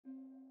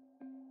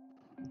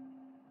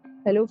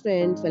Hello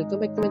friends, welcome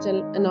back to my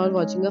channel and now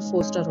watching a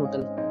 4-star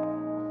hotel.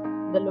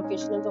 The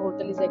location of the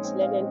hotel is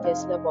excellent and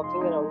guests love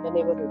walking around the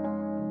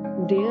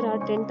neighborhood. There are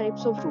 10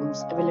 types of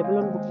rooms available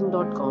on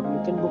booking.com.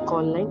 You can book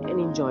online and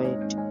enjoy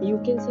it. You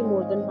can see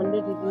more than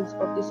 100 reviews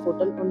of this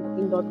hotel on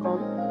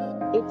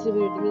booking.com. Its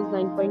review rating is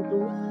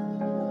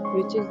 9.2,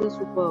 which is the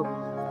superb.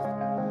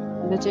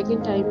 The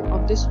check-in time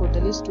of this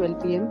hotel is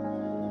 12 p.m.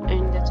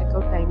 and the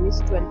checkout time is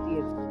 12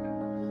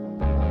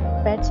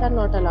 p.m. Pets are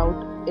not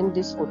allowed in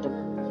this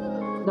hotel.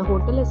 The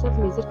hotel accepts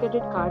major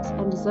credit cards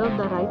and reserves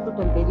the right to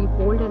temporarily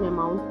hold an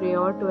amount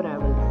prior to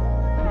arrival.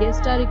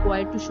 Guests are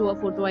required to show a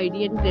photo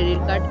ID and credit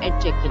card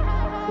at check-in.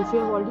 If you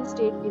have already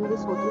stayed in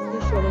this hotel,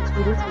 please share your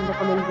experience in the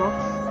comment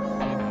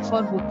box.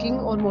 For booking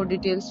or more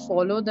details,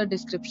 follow the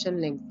description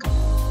link.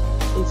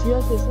 If you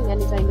are facing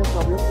any kind of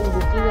problem in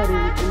booking a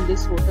room in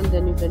this hotel,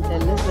 then you can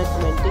tell us by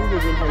commenting. We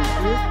will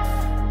help you.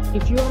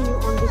 If you are new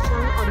on this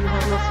channel or you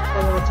have not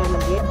subscribed our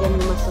channel yet,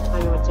 then you must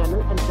subscribe our channel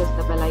and press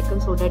the bell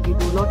icon so that you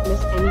do not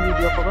miss any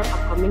video of our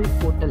upcoming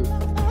hotel.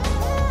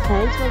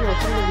 Thanks for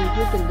watching the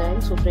video till the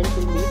end. So friends,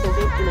 will meet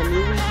again in a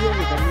new video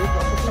with a new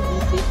property.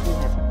 Be safe, be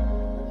happy.